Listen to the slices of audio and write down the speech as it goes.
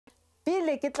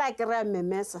pele ke tla kry-a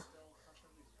Memeza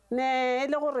ne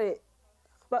le gore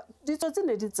ditsotsi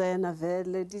ne di tsena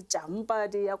vele di jampa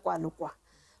di ya kwa le kwa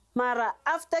mara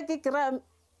after ke kry-a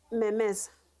Memeza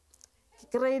ke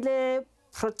kry-ile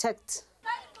protect.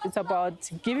 It's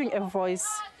about giving a voice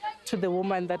to the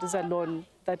woman that is alone,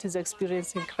 that is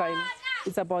experiencing crime.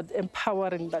 It's about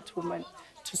empowering that woman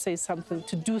to say something,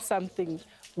 to do something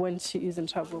when she is in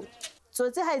trouble.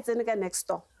 Tsotsi ha itsene ka next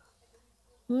door.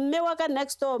 Mme wa ka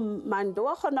next door mando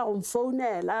wa khona go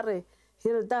mfounela re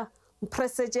Hilda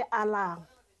mpresege alarm.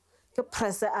 Ke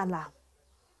press alarm.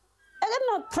 I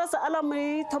cannot press alarm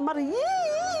e thomare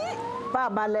ba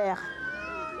balega.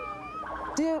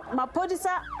 Di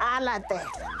mapodisa ala te.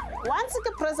 Once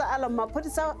ke press alarm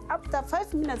mapodisa after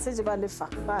 5 minutes je ba lefa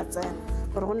ba tsena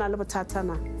gore gona le bothata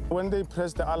na. When they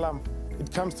press the alarm,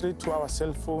 it comes straight to our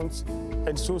cell phones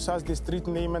and shows us the street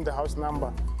name and the house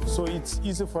number. So it's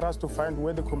easy for us to find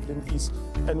where the complaint is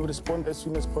and we respond as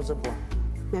soon as possible.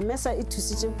 Memeza e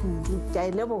thusitse kudu. Ke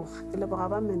a leboga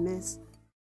ba Memeza.